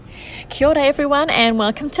Kia ora everyone, and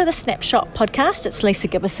welcome to the Snapshot podcast. It's Lisa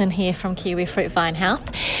Gibbison here from Kiwi Fruit Vine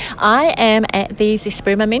Health. I am at the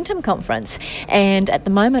Zespri Momentum Conference, and at the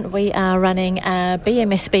moment we are running a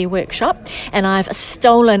BMSB workshop, and I've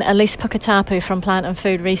stolen Elise Pukatapu from Plant and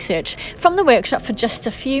Food Research from the workshop for just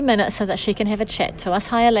a few minutes so that she can have a chat to us.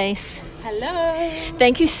 Hi Elise. Hello.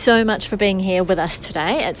 Thank you so much for being here with us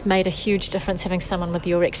today. It's made a huge difference having someone with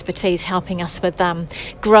your expertise helping us with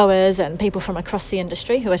growers and people from across the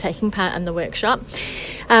industry who are taking part in the workshop.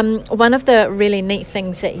 One of the really neat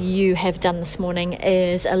things that you have done this morning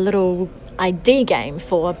is a little ID game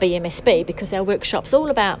for BMSB, because our workshop's all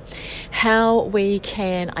about how we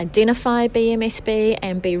can identify BMSB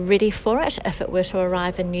and be ready for it if it were to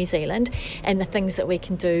arrive in New Zealand, and the things that we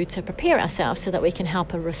can do to prepare ourselves so that we can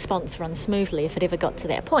help a response run smoothly if it ever got to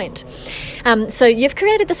that point. So you've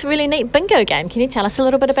created this really neat bingo game. Can you tell us a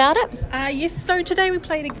little bit about it? Yes, so today we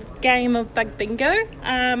played a game of Bug Bingo.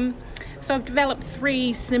 So I've developed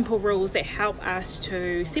 3 simple rules that help us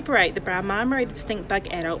to separate the brown marmorated stink bug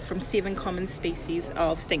adult from 7 common species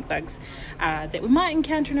of stink bugs that we might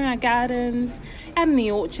encounter in our gardens, out in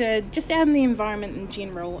the orchard, just out in the environment in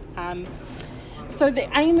general. So the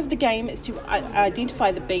aim of the game is to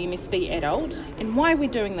identify the BMSB adult, and why we're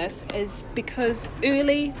doing this is because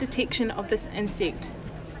early detection of this insect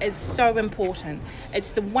is so important.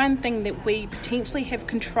 It's the one thing that we potentially have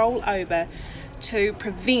control over to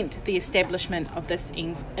prevent the establishment of this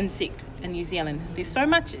insect in New Zealand. There's so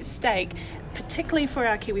much at stake, particularly for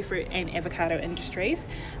our kiwi fruit and avocado industries.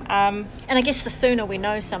 And I guess the sooner we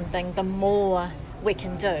know something, the more we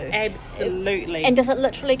can do. Absolutely. And does it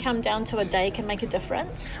literally come down to a day can make a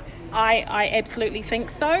difference? I absolutely think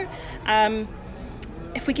so.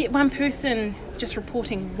 If we get one person just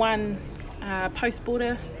reporting one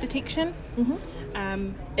post-border detection,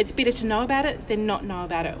 it's better to know about it than not know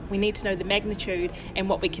about it. We need to know the magnitude and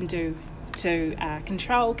what we can do to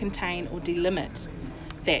control, contain or delimit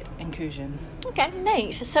that incursion. Okay,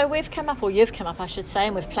 neat. So we've come up, or you've come up I should say,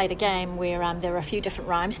 and we've played a game where there are a few different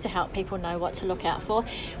rhymes to help people know what to look out for.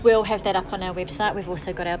 We'll have that up on our website. We've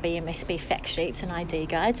also got our BMSB fact sheets and ID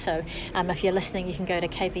guide, so if you're listening you can go to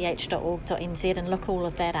kvh.org.nz and look all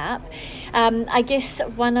of that up. I guess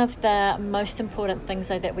one of the most important things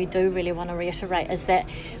though that we do really want to reiterate is that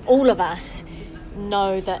all of us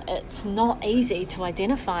know that it's not easy to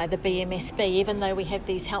identify the BMSB, even though we have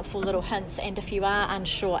these helpful little hints, and if you are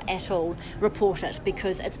unsure at all, report it,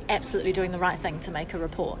 because it's absolutely doing the right thing to make a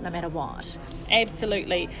report no matter what.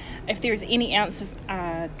 Absolutely. If there is any ounce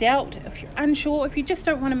of doubt, if you're unsure, if you just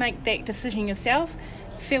don't want to make that decision yourself,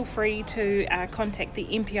 feel free to contact the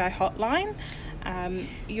MPI hotline.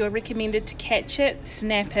 You are recommended to catch it,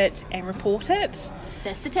 snap it and report it.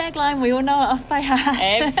 That's the tagline, we all know it off by heart.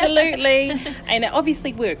 Absolutely. And it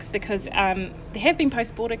obviously works because there have been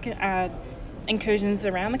post-border incursions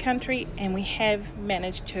around the country, and we have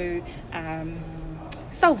managed to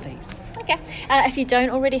solve these. Okay. If you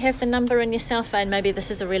don't already have the number in your cell phone, maybe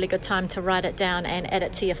this is a really good time to write it down and add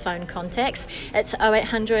it to your phone contacts. It's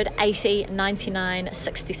 0800 80 99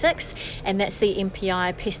 66, and that's the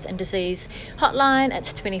MPI Pest and Disease hotline.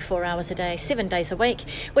 It's 24 hours a day, 7 days a week.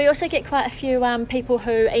 We also get quite a few people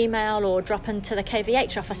who email or drop into the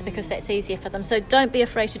KVH office because that's easier for them. So don't be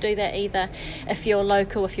afraid to do that either if you're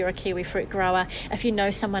local, if you're a kiwi fruit grower. If you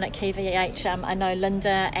know someone at KVH, I know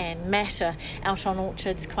Linda and Matt are out on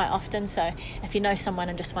orchards quite often. So if you know someone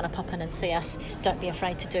and just want to pop in and see us, don't be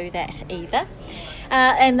afraid to do that either.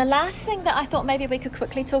 And the last thing that I thought maybe we could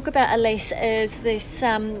quickly talk about, Elise, is this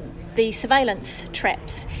the surveillance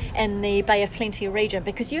traps in the Bay of Plenty region,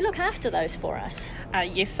 because you look after those for us.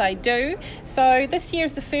 Yes, I do. So this year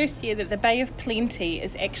is the first year that the Bay of Plenty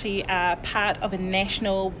is actually part of a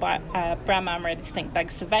national brown marmorated stink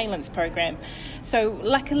bug surveillance program. So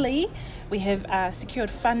luckily we have secured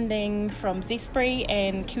funding from Zespri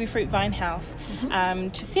and Kiwi Fruit Vine Health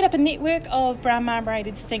to set up a network of brown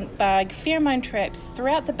marmorated stink bug pheromone traps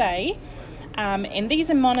throughout the Bay. And these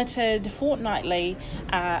are monitored fortnightly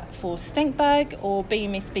for stink bug or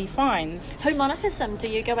BMSB fines. Who monitors them? Do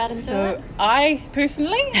you go out and do it? So I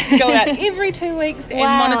personally go out every 2 weeks and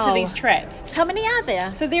monitor these traps. How many are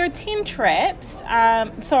there? So there are 10 traps,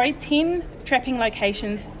 10 trapping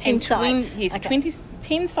locations. 10 sites? Yes, okay.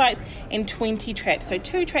 10 sites and 20 traps, so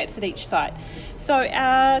 2 traps at each site. So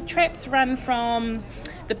our traps run from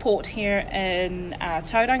the port here in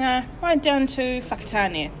Tauranga right down to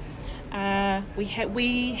Whakatane.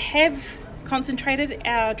 We have concentrated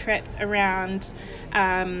our traps around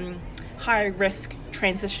high risk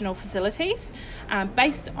transitional facilities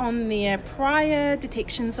based on their prior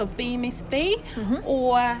detections of BMSB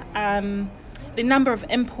or the number of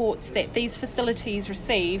imports that these facilities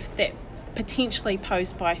receive that potentially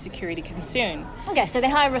pose biosecurity concern. Okay, so they're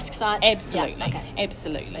high-risk sites? Absolutely, yeah, okay.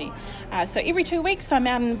 Absolutely. So every 2 weeks I'm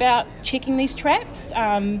out and about checking these traps.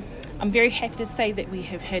 I'm very happy to say that we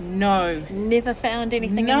have had Never found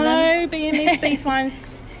anything in them? No BMSB fines,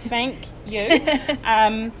 thank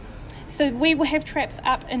you. So we will have traps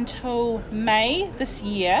up until May this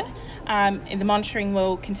year, and the monitoring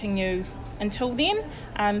will continue until then.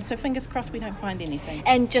 So fingers crossed we don't find anything.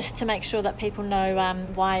 And just to make sure that people know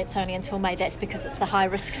why it's only until May, that's because it's the high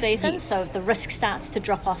risk season, yes. so the risk starts to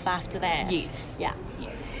drop off after that. Yes. Yeah.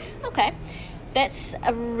 Yes. Okay. That's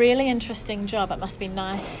a really interesting job. It must be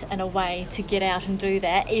nice in a way to get out and do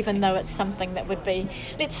that, even though it's something that would be,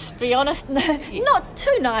 let's be honest, not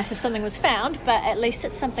too nice if something was found, but at least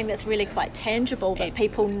it's something that's really quite tangible that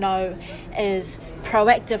people know is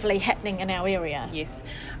proactively happening in our area. Yes.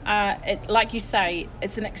 Like you say,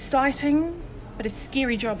 it's an exciting but a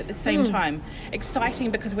scary job at the same time. Exciting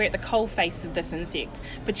because we're at the coalface of this insect,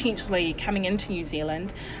 potentially coming into New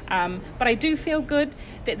Zealand. But I do feel good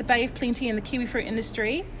that the Bay of Plenty and the kiwi fruit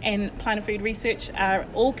industry and Plant and Food Research are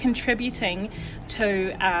all contributing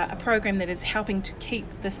to a program that is helping to keep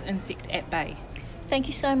this insect at bay. Thank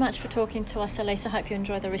you so much for talking to us, Elisa. Hope you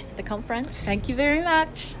enjoy the rest of the conference. Thank you very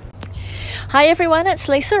much. Hi everyone, it's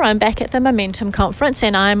Lisa. I'm back at the Momentum Conference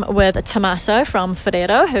and I'm with Tommaso from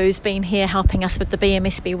Ferrero, who's been here helping us with the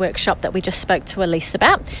BMSB workshop that we just spoke to Elise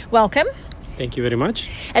about. Welcome. Thank you very much.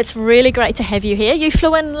 It's really great to have you here. You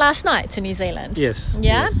flew in last night to New Zealand. Yes.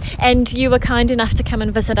 Yeah? Yes. And you were kind enough to come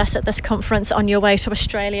and visit us at this conference on your way to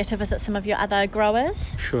Australia to visit some of your other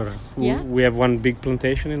growers. Sure. Yeah? We have one big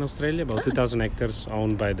plantation in Australia, about 2,000 hectares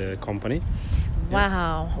owned by the company.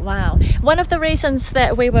 Wow. One of the reasons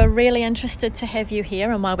that we were really interested to have you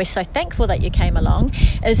here and why we're so thankful that you came along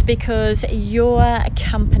is because your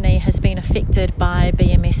company has been affected by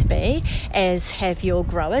BMSB, as have your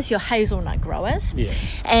growers, your hazelnut growers.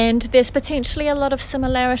 Yes. And there's potentially a lot of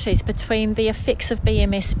similarities between the effects of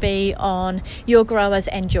BMSB on your growers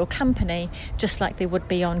and your company, just like there would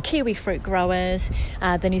be on kiwi fruit growers,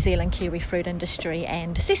 the New Zealand kiwi fruit industry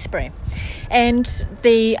and Zespri. And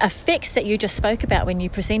the effects that you just spoke about when you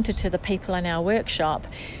presented to the people in our workshop,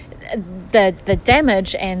 the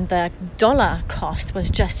damage and the dollar cost was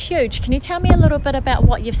just huge. Can you tell me a little bit about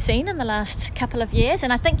what you've seen in the last couple of years?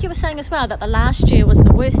 And I think you were saying as well that the last year was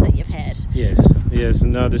the worst that you've had. Yes.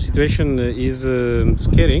 Now the situation is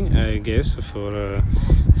scary, I guess,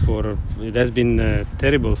 for it has been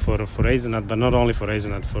terrible for hazelnut, but not only for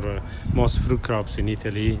hazelnut, for most fruit crops in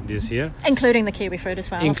Italy this year. Including the kiwi fruit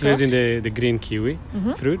as well, including of course. the green kiwi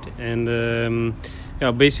fruit. And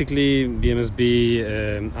basically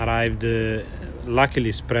BMSB arrived,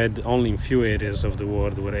 luckily spread only in few areas of the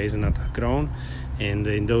world where hazelnut are grown. And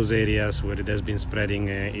in those areas where it has been spreading,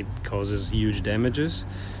 it causes huge damages.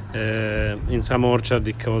 In some orchards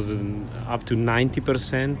it caused up to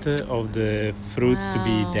 90% of the fruits to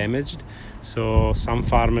be damaged. So some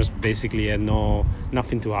farmers basically had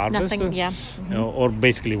nothing to harvest. Or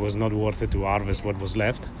basically was not worth it to harvest what was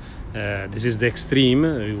left. This is the extreme.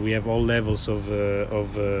 We have all levels of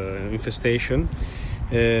infestation.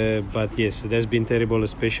 But yes, it has been terrible,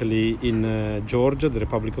 especially in Georgia, the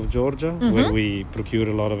Republic of Georgia, where we procure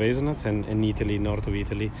a lot of hazelnuts, and in Italy, north of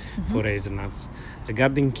Italy, for hazelnuts.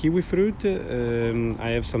 Regarding kiwi fruit, I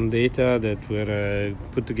have some data that were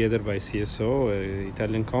put together by CSO, an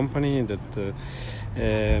Italian company that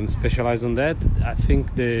specialized on that. I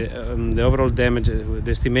think the overall damage,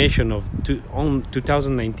 the estimation of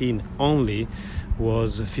 2019 only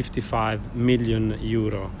was 55 million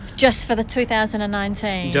euro. Just for the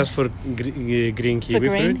 2019? Just for green kiwi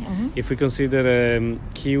fruit. If we consider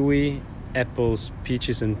kiwi, apples,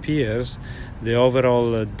 peaches and pears, the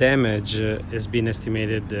overall damage has been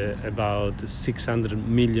estimated about 600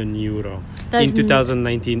 million euro in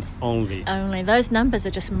 2019 only. Those numbers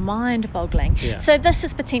are just mind-boggling. Yeah. So this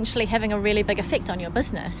is potentially having a really big effect on your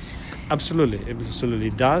business. Absolutely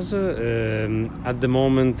it does. At the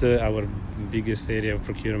moment, our biggest area of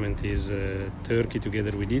procurement is Turkey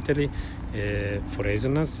together with Italy for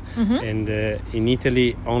hazelnuts. And in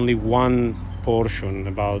Italy, only one portion,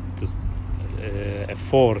 about a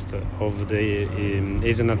fourth of the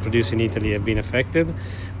hazelnut produced in Italy have been affected,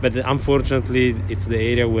 but unfortunately it's the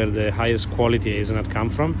area where the highest quality hazelnut come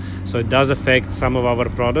from, so it does affect some of our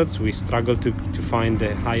products. We struggle to find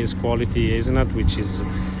the highest quality hazelnut which is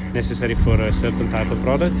necessary for a certain type of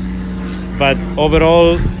products, but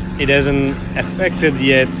overall it hasn't affected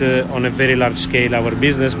yet on a very large scale our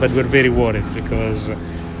business, but we're very worried because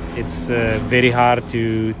it's very hard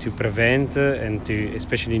to prevent, and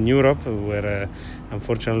especially in Europe where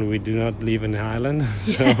Unfortunately, we do not live in an island,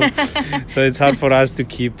 so it's hard for us to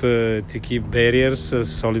keep barriers,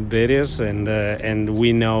 solid barriers, and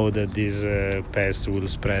we know that this pest will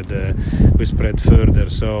spread further.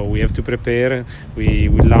 So we have to prepare. We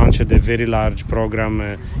launched a very large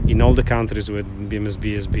program in all the countries where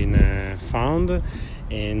BMSB has been found.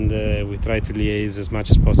 And we try to liaise as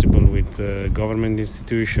much as possible with government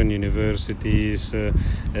institutions, universities,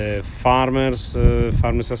 farmers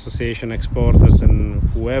association, exporters, and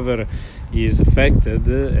whoever is affected.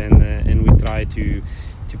 And we try to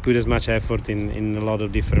put as much effort in a lot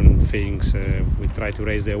of different things. We try to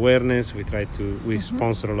raise the awareness. We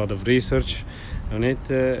sponsor a lot of research on it.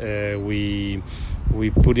 We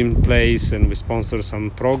put in place and we sponsor some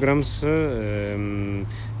programs.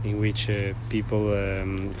 In which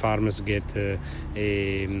farmers get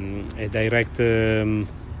a direct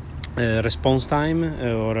response time,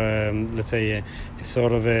 or let's say a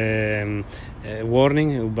sort of a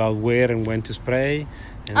warning about where and when to spray,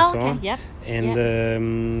 and so on. Yep.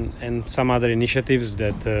 And some other initiatives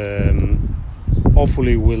that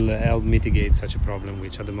hopefully will help mitigate such a problem,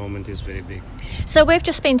 which at the moment is very big. So we've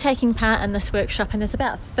just been taking part in this workshop, and there's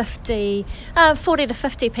about 40 to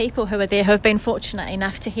 50 people who are there who have been fortunate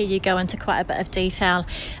enough to hear you go into quite a bit of detail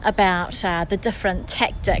about the different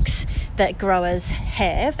tactics that growers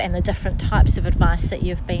have and the different types of advice that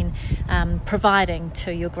you've been providing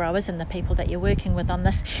to your growers and the people that you're working with on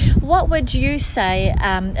this. What would you say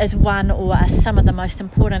is one or are some of the most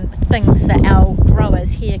important things that our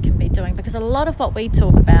growers here can be doing? Because a lot of what we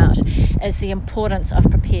talk about is the importance of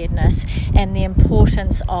preparedness and the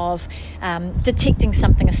importance of detecting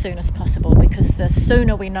something as soon as possible, because the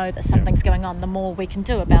sooner we know that something's going on, the more we can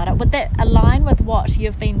do about it. Would that align with what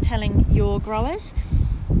you've been telling your growers?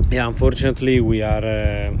 Yeah, unfortunately we are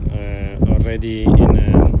already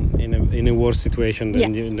in a worse situation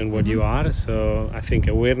than what you are. So I think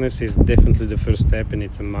awareness is definitely the first step, and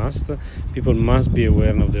it's a must. People must be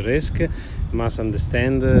aware of the risk, must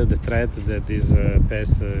understand the threat that this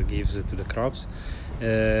pest gives to the crops.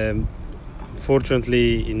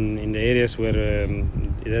 Fortunately, in the areas where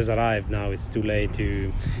it has arrived now, it's too late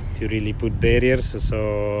to really put barriers,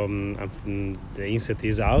 so the insect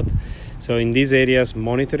is out. So in these areas,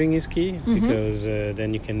 monitoring is key, because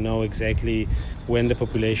then you can know exactly when the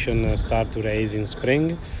population start to raise in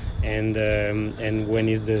spring, and when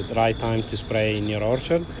is the right time to spray in your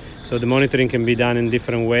orchard. So the monitoring can be done in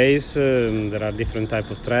different ways. There are different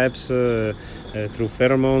types of traps, through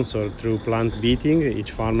pheromones or through plant beating.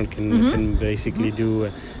 Each farmer can basically do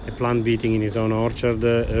a plant beating in his own orchard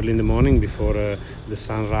early in the morning before the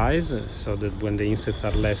sunrise, so that when the insects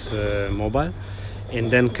are less mobile, and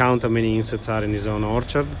then count how many insects are in his own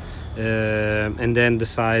orchard, and then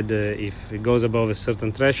decide if it goes above a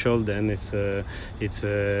certain threshold, then it's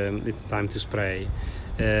time to spray.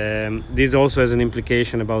 This also has an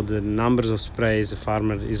implication about the numbers of sprays a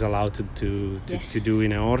farmer is allowed to do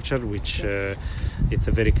in an orchard, which it's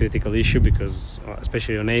a very critical issue, because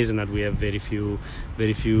especially on hazelnut we have very few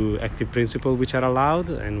active principles which are allowed,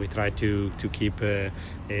 and we try to keep the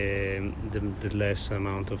less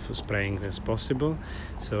amount of spraying as possible.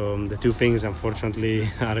 So the two things unfortunately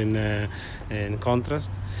are in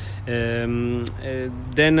contrast.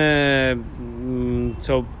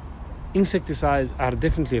 So insecticides are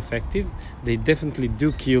definitely effective. They definitely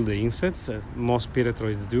do kill the insects, most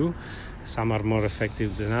pyrethroids do. Some are more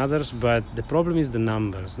effective than others, but the problem is the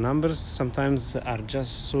numbers. Numbers sometimes are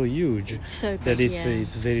just so huge that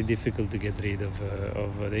it's very difficult to get rid of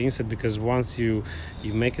the insect, because once you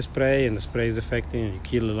make a spray and the spray is effective and you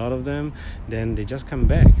kill a lot of them, then they just come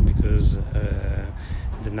back, because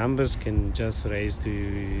the numbers can just raise to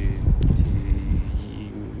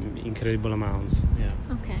incredible amounts. Yeah.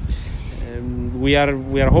 Okay. We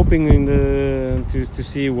are hoping to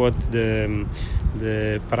see what the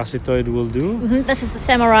parasitoid will do. This is the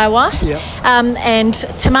samurai wasp, and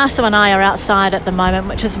Tommaso and I are outside at the moment,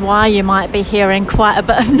 which is why you might be hearing quite a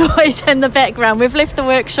bit of noise in the background. We've left the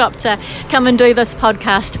workshop to come and do this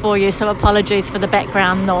podcast for you, so apologies for the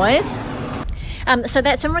background noise. So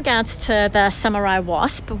that's in regards to the samurai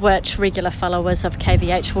wasp, which regular followers of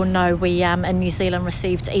KVH will know we in New Zealand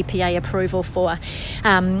received EPA approval for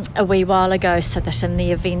a wee while ago, so that in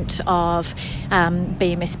the event of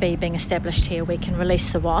BMSB being established here, we can release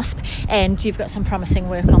the wasp. And you've got some promising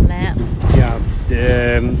work on that. Yeah,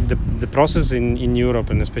 the process in Europe,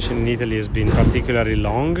 and especially in Italy, has been particularly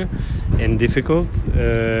long and difficult.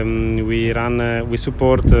 We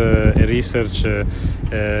support a research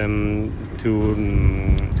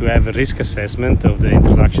to have a risk assessment of the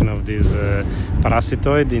introduction of this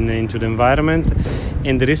parasitoid into the environment,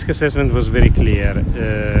 and the risk assessment was very clear.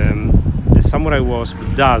 the samurai wasp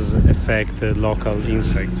does affect local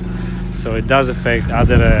insects. So it does affect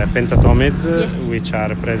other pentatomids, Yes. which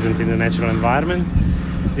are present in the natural environment.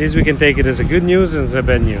 This we can take it as a good news and as a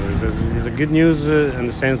bad news. It's a good news in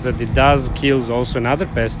the sense that it does kills also another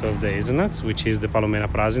pest of the hazelnuts, which is the Palomena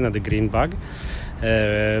prasina, the green bug.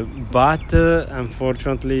 But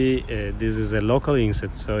unfortunately, this is a local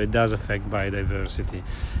insect, so it does affect biodiversity.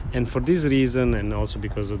 And for this reason, and also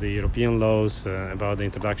because of the European laws about the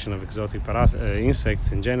introduction of exotic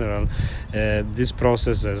insects in general, this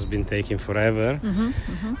process has been taking forever.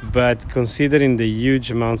 But considering the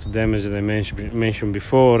huge amounts of damage that I mentioned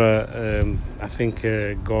before, I think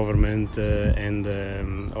government and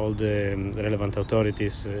all the relevant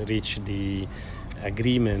authorities reached the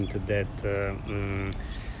agreement that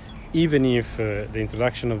even if the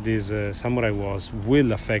introduction of this samurai wasp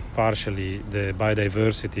will affect partially the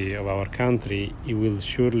biodiversity of our country, it will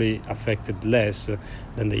surely affect it less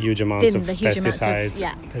than the huge amounts of pesticides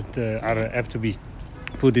that have to be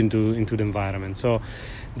put into the environment. So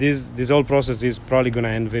this whole process is probably going to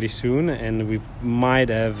end very soon, and we might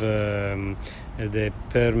have the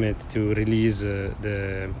permit to release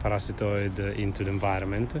the parasitoid into the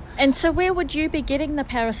environment. And so where would you be getting the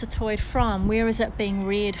parasitoid from? Where is it being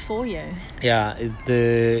reared for you? Yeah,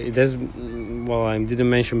 it has. Well, I didn't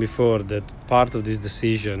mention before that part of this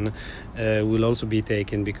decision will also be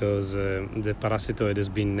taken because the parasitoid has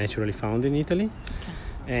been naturally found in Italy. Okay.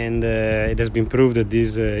 And it has been proved that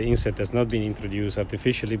this insect has not been introduced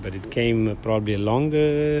artificially, but it came probably along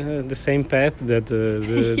the same path that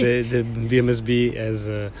the BMSB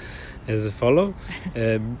has followed.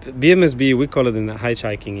 BMSB, we call it a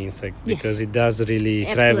hitchhiking insect because it does really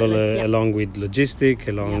travel along with logistic.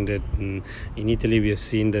 That in Italy we have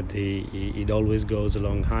seen that it always goes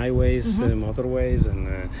along highways, motorways,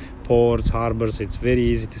 and ports, harbors. It's very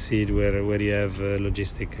easy to see it where you have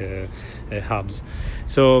logistic hubs.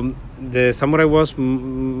 So the samurai wasp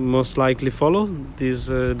most likely follow these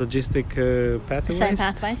logistic pathways. The same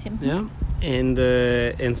pathways, yeah.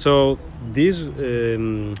 And so this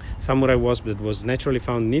samurai wasp that was naturally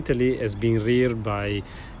found in Italy has been reared by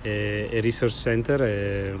a research center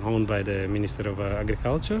owned by the Minister of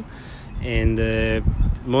Agriculture, and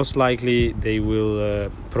most likely they will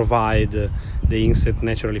provide the insect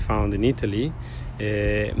naturally found in Italy,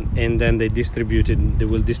 and then they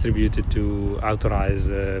will distribute it to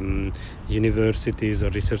authorized universities or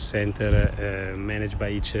research center managed by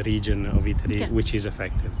each region of Italy which is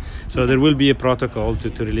affected. So there will be a protocol to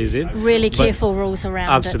release it. Really careful rules around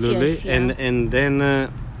absolutely. it. Absolutely. And then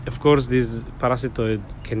of course this parasitoid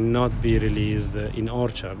cannot be released in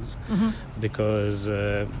orchards because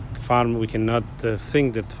we cannot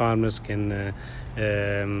think that farmers can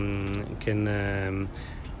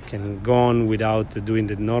go on without doing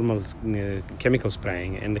the normal chemical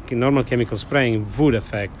spraying, and the normal chemical spraying would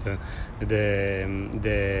affect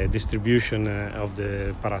the distribution of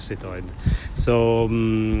the parasitoid. So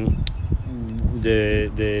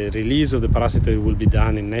the release of the parasitoid will be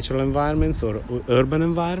done in natural environments or urban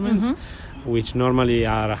environments, which normally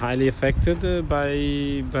are highly affected by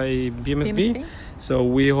BMSB. So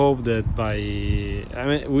we hope that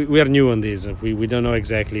we are new on this. We don't know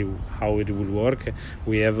exactly how it will work.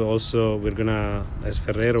 We're gonna, as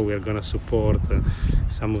Ferrero, we're gonna support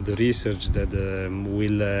some of the research that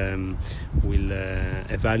will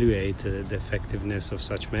evaluate the effectiveness of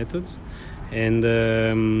such methods. And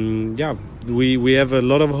we have a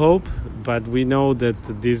lot of hope, but we know that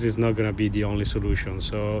this is not going to be the only solution.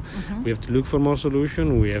 So we have to look for more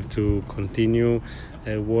solutions. We have to continue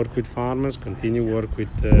work with farmers, continue work with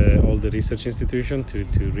all the research institutions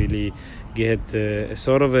to really get a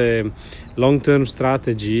sort of a long-term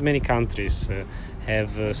strategy. Many countries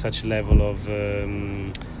have such a level of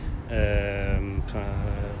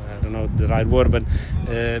I don't know the right word, but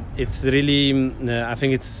it's really I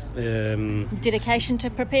think it's dedication to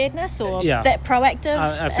preparedness, or that proactive.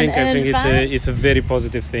 I think it's a very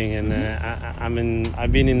positive thing, and I mean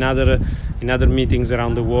I've been in other meetings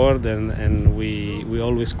around the world, and we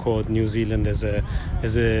always quote New Zealand as a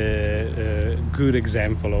good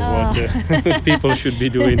example of what people should be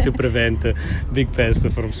doing to prevent big pests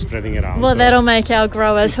from spreading around. Well, that'll make our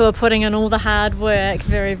growers who are putting in all the hard work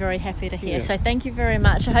very, very happy to hear. So thank you very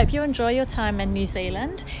much. I hope you enjoy your time in New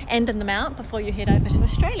Zealand and in the Mount before you head over to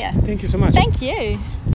Australia. Thank you so much. Thank you.